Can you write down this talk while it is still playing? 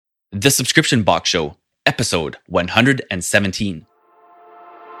The Subscription Box Show, episode 117.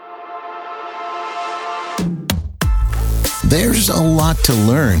 There's a lot to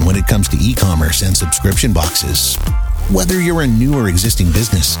learn when it comes to e-commerce and subscription boxes. Whether you're a new or existing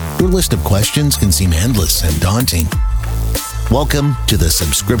business, your list of questions can seem endless and daunting. Welcome to the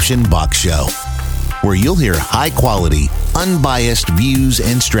Subscription Box Show, where you'll hear high-quality, unbiased views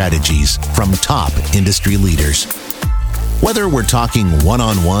and strategies from top industry leaders. Whether we're talking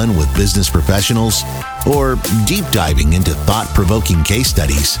one-on-one with business professionals or deep diving into thought-provoking case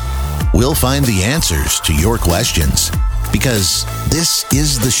studies, we'll find the answers to your questions because this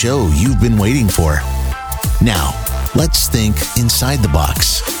is the show you've been waiting for. Now, let's think inside the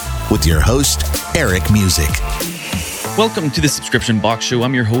box with your host, Eric Musick. Welcome to the Subscription Box Show.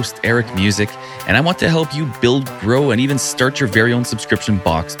 I'm your host, Eric Musick, and I want to help you build, grow, and even start your very own subscription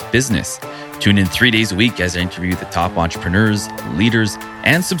box business. Tune in 3 days a week as I interview the top entrepreneurs, leaders,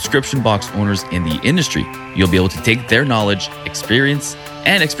 and subscription box owners in the industry. You'll be able to take their knowledge, experience,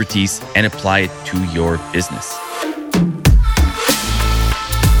 and expertise and apply it to your business.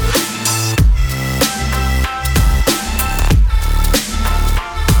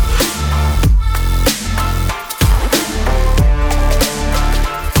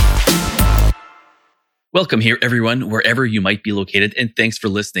 Welcome here, everyone, wherever you might be located, and thanks for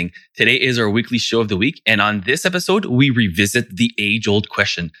listening. Today is our weekly show of the week, and on this episode, we revisit the age-old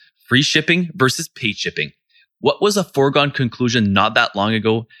question, free shipping versus paid shipping. What was a foregone conclusion not that long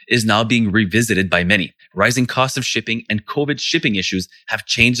ago is now being revisited by many. Rising costs of shipping and COVID shipping issues have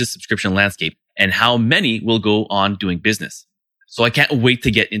changed the subscription landscape and how many will go on doing business. So I can't wait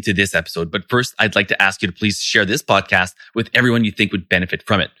to get into this episode. But first, I'd like to ask you to please share this podcast with everyone you think would benefit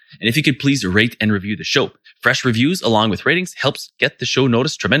from it. And if you could please rate and review the show. Fresh reviews along with ratings helps get the show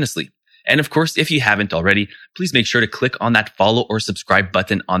noticed tremendously. And of course, if you haven't already, please make sure to click on that follow or subscribe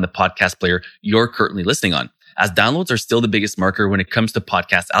button on the podcast player you're currently listening on, as downloads are still the biggest marker when it comes to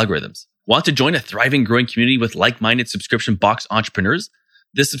podcast algorithms. Want to join a thriving, growing community with like-minded subscription box entrepreneurs?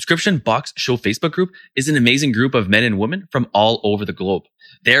 The Subscription Box Show Facebook group is an amazing group of men and women from all over the globe.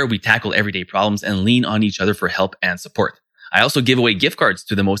 There, we tackle everyday problems and lean on each other for help and support. I also give away gift cards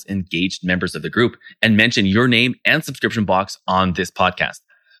to the most engaged members of the group and mention your name and subscription box on this podcast.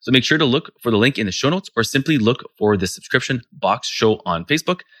 So make sure to look for the link in the show notes or simply look for the Subscription Box Show on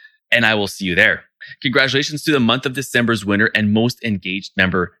Facebook, and I will see you there. Congratulations to the month of December's winner and most engaged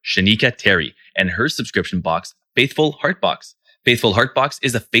member, Shanika Terry, and her subscription box, Faithful Heart Box. Faithful Heart Box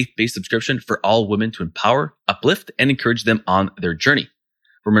is a faith-based subscription for all women to empower, uplift, and encourage them on their journey.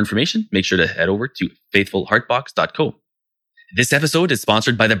 For more information, make sure to head over to faithfulheartbox.co. This episode is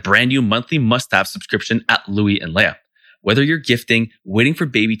sponsored by the brand new monthly must-have subscription at Louie and Leah. Whether you're gifting, waiting for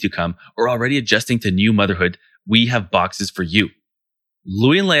baby to come, or already adjusting to new motherhood, we have boxes for you.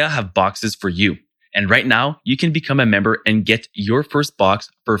 Louie and Leah have boxes for you. And right now, you can become a member and get your first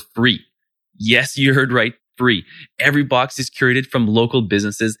box for free. Yes, you heard right. Free. Every box is curated from local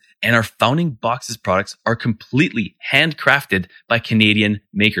businesses, and our Founding Boxes products are completely handcrafted by Canadian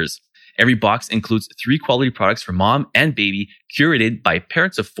makers. Every box includes 3 quality products for mom and baby, curated by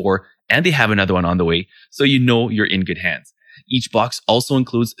parents of 4, and they have another one on the way, so you know you're in good hands. Each box also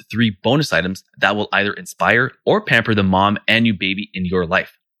includes 3 bonus items that will either inspire or pamper the mom and new baby in your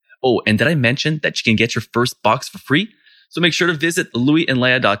life. Oh, and did I mention that you can get your first box for free? So make sure to visit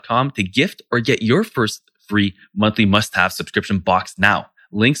louisandleah.com to gift or get your first free monthly must-have subscription box now.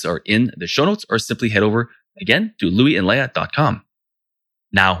 Links are in the show notes or simply head over again to louisandleah.com.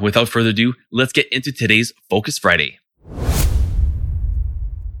 Now, without further ado, let's get into today's Focus Friday. All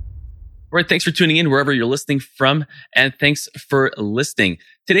right, thanks for tuning in wherever you're listening from, and thanks for listening.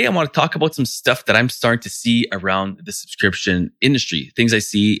 Today, I want to talk about some stuff that I'm starting to see around the subscription industry, things I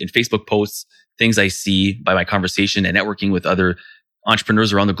see in Facebook posts, things I see by my conversation and networking with other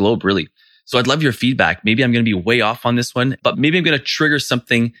entrepreneurs around the globe, really. So I'd love your feedback. Maybe I'm going to be way off on this one, but maybe I'm going to trigger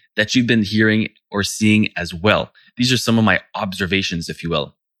something that you've been hearing or seeing as well. These are some of my observations, if you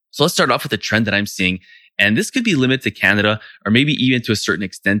will. So let's start off with a trend that I'm seeing. And this could be limited to Canada or maybe even to a certain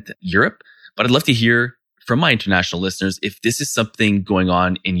extent Europe. But I'd love to hear from my international listeners if this is something going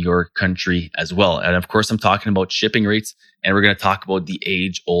on in your country as well. And of course, I'm talking about shipping rates, and we're going to talk about the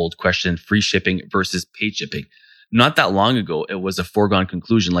age-old question, free shipping versus paid shipping. Not that long ago, it was a foregone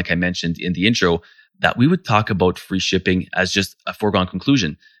conclusion, like I mentioned in the intro, that we would talk about free shipping as just a foregone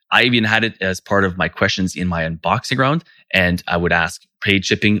conclusion. I even had it as part of my questions in my unboxing round, and I would ask paid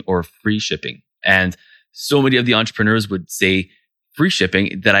shipping or free shipping. And so many of the entrepreneurs would say free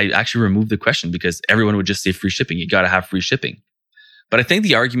shipping that I actually removed the question because everyone would just say free shipping. You got to have free shipping. But I think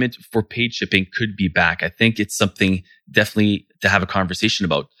the argument for paid shipping could be back. I think it's something definitely to have a conversation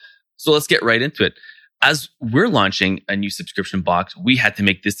about. So let's get right into it. As we're launching a new subscription box, we had to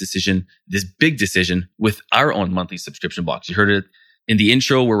make this big decision with our own monthly subscription box. You heard it in the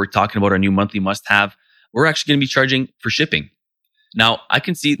intro where we're talking about our new monthly must-have. We're actually going to be charging for shipping. Now, I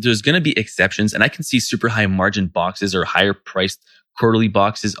can see there's going to be exceptions, and I can see super high margin boxes or higher priced quarterly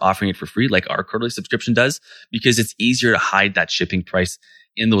boxes offering it for free, like our quarterly subscription does, because it's easier to hide that shipping price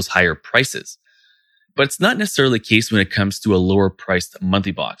in those higher prices. But it's not necessarily the case when it comes to a lower priced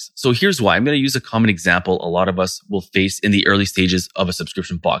monthly box. So here's why. I'm going to use a common example a lot of us will face in the early stages of a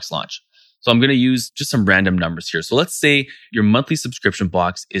subscription box launch. So I'm going to use just some random numbers here. So let's say your monthly subscription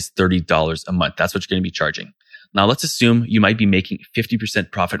box is $30 a month. That's what you're going to be charging. Now let's assume you might be making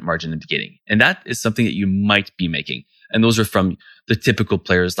 50% profit margin in the beginning. And that is something that you might be making. And those are from the typical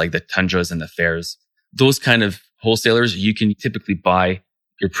players like the Tundras and the Fairs. Those kind of wholesalers, you can typically buy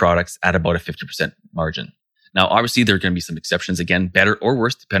your products at about a 50% margin. Now, obviously, there are going to be some exceptions, again, better or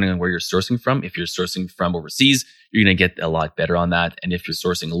worse, depending on where you're sourcing from. If you're sourcing from overseas, you're going to get a lot better on that. And if you're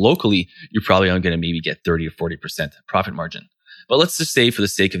sourcing locally, you're probably only going to maybe get 30 or 40% profit margin. But let's just say, for the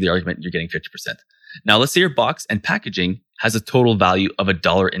sake of the argument, you're getting 50%. Now, let's say your box and packaging has a total value of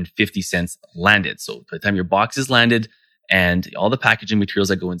 $1.50 landed. So by the time your box is landed and all the packaging materials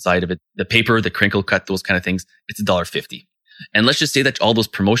that go inside of it, the paper, the crinkle cut, those kind of things, it's $1.50. And let's just say that all those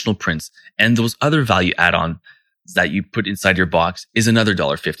promotional prints and those other value add-ons that you put inside your box is another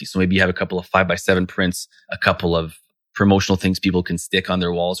 $1.50. So maybe you have a couple of 5x7 prints, a couple of promotional things people can stick on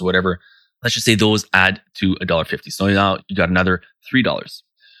their walls or whatever. Let's just say those add to $1.50. So now you got another $3.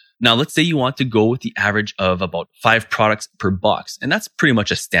 Now, let's say you want to go with the average of about 5 products per box. And that's pretty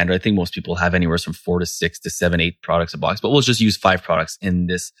much a standard. I think most people have anywhere from 4 to 6 to 7, 8 products a box, but we'll just use 5 products in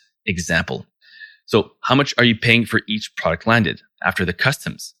this example. So how much are you paying for each product landed after the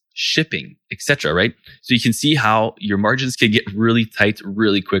customs, shipping, etc., right? So you can see how your margins can get really tight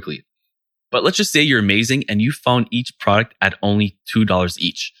really quickly. But let's just say you're amazing and you found each product at only $2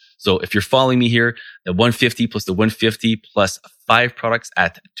 each. So if you're following me here, the $150 plus the $150 plus 5 products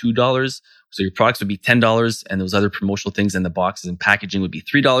at $2. So your products would be $10 and those other promotional things in the boxes and packaging would be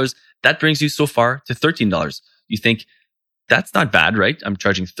 $3. That brings you so far to $13. You think, that's not bad, right? I'm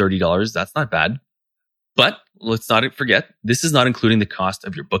charging $30. That's not bad. But let's not forget, this is not including the cost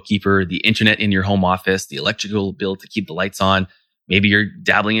of your bookkeeper, the internet in your home office, the electrical bill to keep the lights on. Maybe you're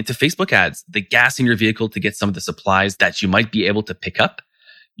dabbling into Facebook ads, the gas in your vehicle to get some of the supplies that you might be able to pick up.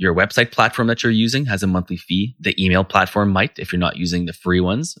 Your website platform that you're using has a monthly fee. The email platform might, if you're not using the free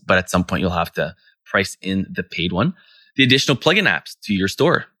ones, but at some point you'll have to price in the paid one. The additional plugin apps to your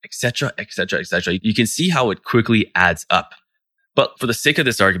store, etc., etc., etc. You can see how it quickly adds up. But for the sake of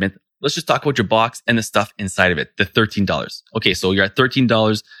this argument, let's just talk about your box and the stuff inside of it, the $13. Okay, so you're at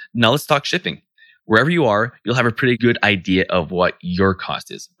 $13. Now let's talk shipping. Wherever you are, you'll have a pretty good idea of what your cost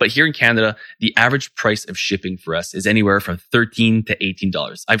is. But here in Canada, the average price of shipping for us is anywhere from $13 to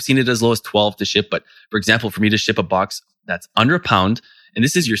 $18. I've seen it as low as $12 to ship, but for example, for me to ship a box that's under a pound, and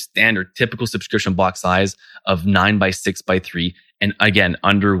this is your standard typical subscription box size of 9 by 6 by 3, and again,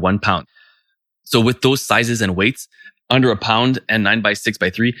 under 1 pound. So with those sizes and weights, under a pound and 9 by 6 by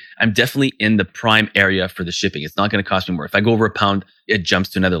 3, I'm definitely in the prime area for the shipping. It's not going to cost me more. If I go over a pound, it jumps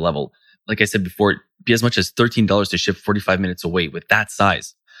to another level. Like I said before, it'd be as much as $13 to ship 45 minutes away with that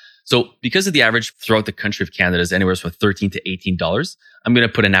size. So because of the average throughout the country of Canada is anywhere from $13 to $18, I'm going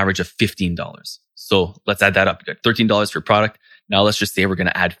to put an average of $15. So let's add that up. We got $13 for product. Now let's just say we're going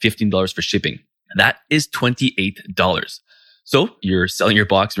to add $15 for shipping. That is $28. So you're selling your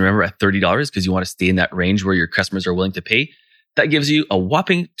box, remember, at $30 because you want to stay in that range where your customers are willing to pay. That gives you a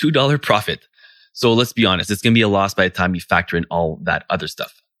whopping $2 profit. So let's be honest, it's going to be a loss by the time you factor in all that other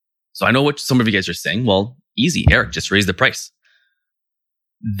stuff. So I know what some of you guys are saying. Well, easy, Eric, just raise the price.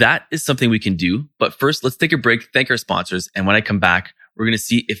 That is something we can do. But first, let's take a break, thank our sponsors. And when I come back, we're going to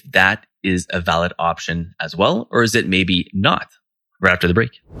see if that is a valid option as well, or is it maybe not? Right after the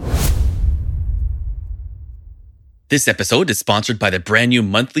break. This episode is sponsored by the brand new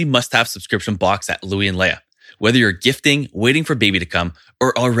monthly must-have subscription box at Louie and Leia. Whether you're gifting, waiting for baby to come,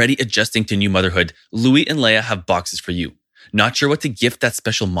 or already adjusting to new motherhood, Louie and Leia have boxes for you. Not sure what to gift that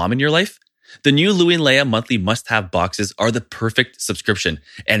special mom in your life? The new Louie and Leia monthly must-have boxes are the perfect subscription.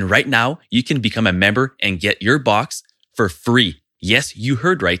 And right now, you can become a member and get your box for free. Yes, you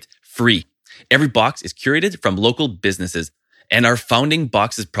heard right, free. Every box is curated from local businesses. And our founding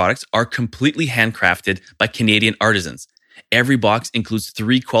boxes products are completely handcrafted by Canadian artisans. Every box includes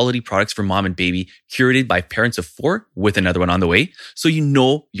 3 quality products for mom and baby, curated by parents of 4 with another one on the way, so you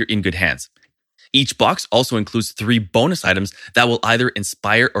know you're in good hands. Each box also includes 3 bonus items that will either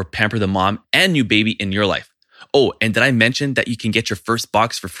inspire or pamper the mom and new baby in your life. Oh, and did I mention that you can get your first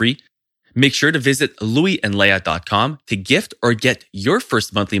box for free? Make sure to visit louisandleia.com to gift or get your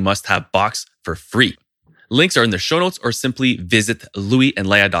first monthly must-have box for free. Links are in the show notes or simply visit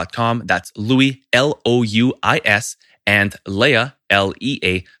louisandleia.com. That's Louis, Louis, and Leia,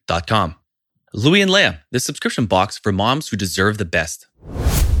 Lea.com. Louis and Leia, the subscription box for moms who deserve the best.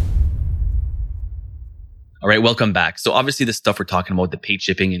 All right, welcome back. So obviously the stuff we're talking about, the paid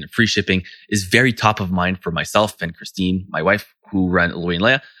shipping and free shipping, is very top of mind for myself and Christine, my wife, who run Louis and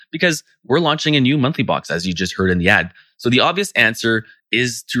Leia, because we're launching a new monthly box, as you just heard in the ad. So the obvious answer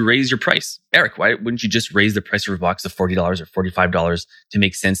is to raise your price. Eric, why wouldn't you just raise the price of your box to $40 or $45 to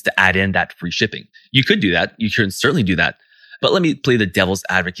make sense to add in that free shipping? You could do that. You can certainly do that. But let me play the devil's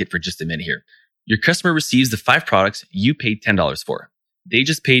advocate for just a minute here. Your customer receives the 5 products you paid $10 for. They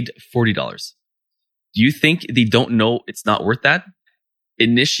just paid $40. Do you think they don't know it's not worth that?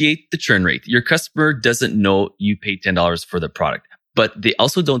 Initiate the churn rate. Your customer doesn't know you paid $10 for the product, but they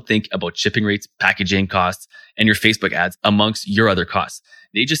also don't think about shipping rates, packaging costs, and your Facebook ads amongst your other costs.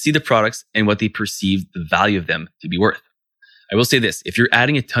 They just see the products and what they perceive the value of them to be worth. I will say this, if you're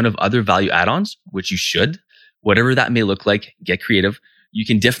adding a ton of other value add-ons, which you should, whatever that may look like, get creative, you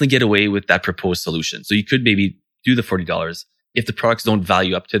can definitely get away with that proposed solution. So you could maybe do the $40. If the products don't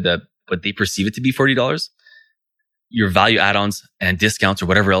value up to what they perceive it to be $40, your value add-ons and discounts or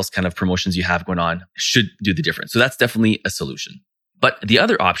whatever else kind of promotions you have going on should do the difference. So that's definitely a solution. But the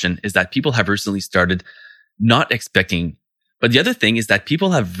other option is that people have recently started not expecting, but the other thing is that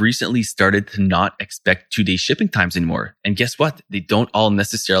people have recently started to not expect 2-day shipping times anymore. And guess what? They don't all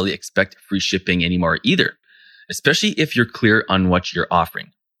necessarily expect free shipping anymore either, especially if you're clear on what you're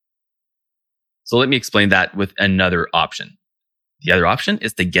offering. So let me explain that with another option. The other option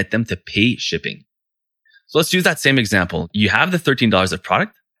is to get them to pay shipping. So let's use that same example. You have the $13 of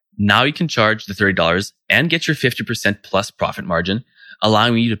product. Now you can charge the $30 and get your 50% plus profit margin,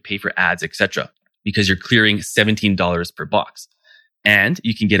 allowing you to pay for ads, etc., because you're clearing $17 per box. And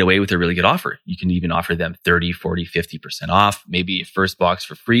you can get away with a really good offer. You can even offer them 30, 40, 50% off, maybe a first box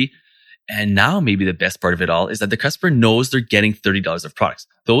for free. And now maybe the best part of it all is that the customer knows they're getting $30 of products.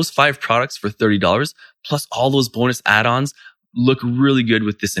 Those 5 products for $30 plus all those bonus add-ons look really good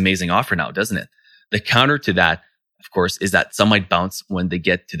with this amazing offer now, doesn't it? The counter to that, of course, is that some might bounce when they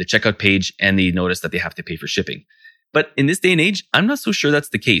get to the checkout page and they notice that they have to pay for shipping. But in this day and age, I'm not so sure that's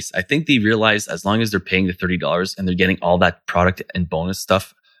the case. I think they realize as long as they're paying the $30 and they're getting all that product and bonus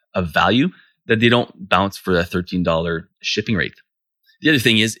stuff of value, that they don't bounce for a $13 shipping rate. The other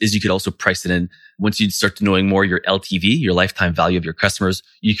thing is you could also price it in. Once you start to knowing more your LTV, your lifetime value of your customers,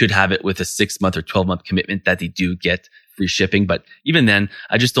 you could have it with a 6-month or 12-month commitment that they do get free shipping. But even then,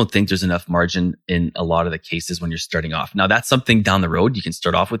 I just don't think there's enough margin in a lot of the cases when you're starting off. Now, that's something down the road. You can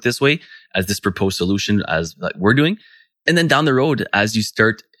start off with this way as this proposed solution as like we're doing. And then down the road, as you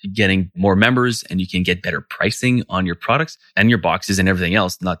start getting more members and you can get better pricing on your products and your boxes and everything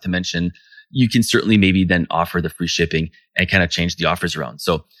else, not to mention, you can certainly maybe then offer the free shipping and kind of change the offers around.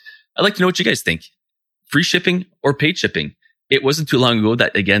 So I'd like to know what you guys think. Free shipping or paid shipping? It wasn't too long ago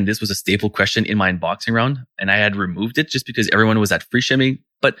that, again, this was a staple question in my unboxing round, and I had removed it just because everyone was at free shipping.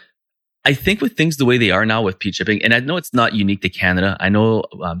 But I think with things the way they are now with paid shipping, and I know it's not unique to Canada. I know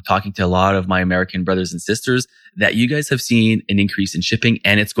I'm talking to a lot of my American brothers and sisters that you guys have seen an increase in shipping,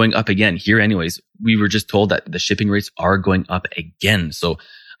 and it's going up again here anyways. We were just told that the shipping rates are going up again. So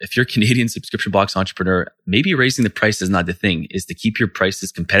if you're a Canadian subscription box entrepreneur, maybe raising the price is not the thing, is to keep your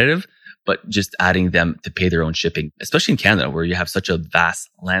prices competitive, but just adding them to pay their own shipping, especially in Canada, where you have such a vast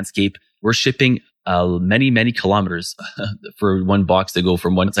landscape. We're shipping many, many kilometers for one box to go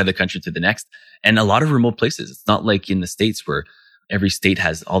from one side of the country to the next, and a lot of remote places. It's not like in the States where every state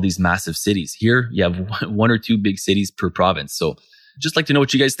has all these massive cities. Here, you have 1 or 2 big cities per province. So just like to know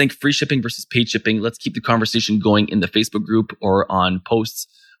what you guys think, free shipping versus paid shipping. Let's keep the conversation going in the Facebook group or on posts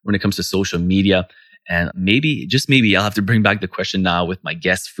when it comes to social media. And maybe, just maybe, I'll have to bring back the question now with my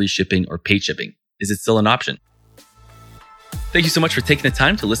guests, free shipping or paid shipping. Is it still an option? Thank you so much for taking the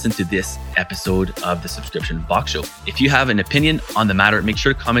time to listen to this episode of the Subscription Box Show. If you have an opinion on the matter, make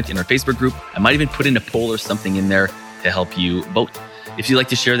sure to comment in our Facebook group. I might even put in a poll or something in there to help you vote. If you'd like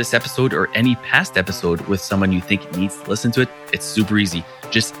to share this episode or any past episode with someone you think needs to listen to it, it's super easy.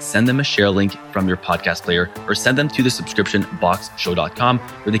 Just send them a share link from your podcast player or send them to the subscriptionboxshow.com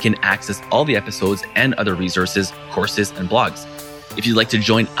where they can access all the episodes and other resources, courses, and blogs. If you'd like to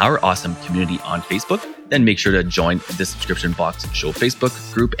join our awesome community on Facebook, then make sure to join the Subscription Box Show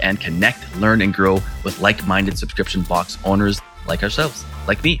Facebook group and connect, learn, and grow with like-minded subscription box owners like ourselves,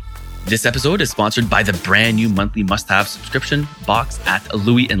 like me. This episode is sponsored by the brand new monthly must-have subscription box at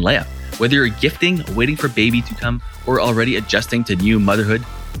Louis and Leia. Whether you're gifting, waiting for baby to come, or already adjusting to new motherhood,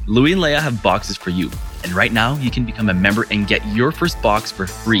 Louie and Leia have boxes for you. And right now, you can become a member and get your first box for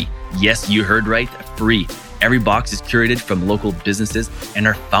free. Yes, you heard right, free. Every box is curated from local businesses, and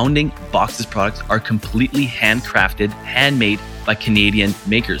our founding Boxes products are completely handcrafted, handmade by Canadian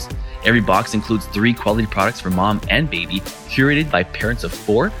makers. Every box includes 3 quality products for mom and baby, curated by parents of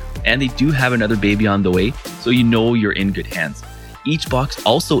 4, and they do have another baby on the way, so you know you're in good hands. Each box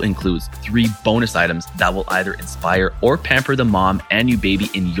also includes 3 bonus items that will either inspire or pamper the mom and new baby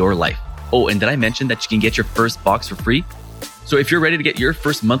in your life. Oh, and did I mention that you can get your first box for free? So if you're ready to get your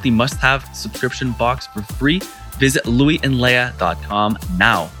first monthly must-have subscription box for free, visit louisandleia.com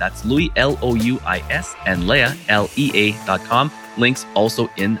now. That's Louis, L-O-U-I-S, and Leia, L-E-A.com. Links also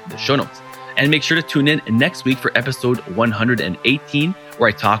in the show notes. And make sure to tune in next week for episode 118, where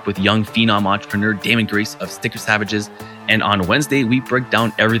I talk with young phenom entrepreneur Damon Grace of Sticker Savages. And on Wednesday, we break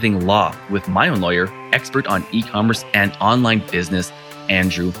down everything law with my own lawyer, expert on e-commerce and online business,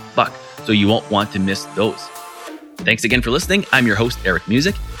 Andrew Buck. So you won't want to miss those. Thanks again for listening. I'm your host, Eric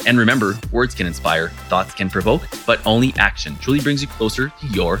Music. And remember, words can inspire, thoughts can provoke, but only action truly brings you closer to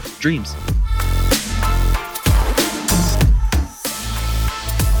your dreams.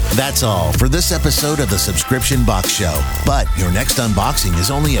 That's all for this episode of the Subscription Box Show. But your next unboxing is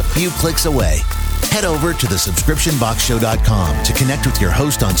only a few clicks away. Head over to thesubscriptionboxshow.com to connect with your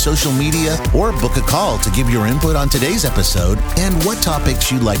host on social media or book a call to give your input on today's episode and what topics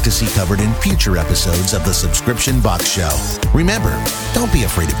you'd like to see covered in future episodes of the Subscription Box Show. Remember, don't be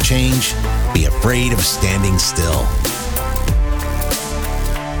afraid of change. Be afraid of standing still.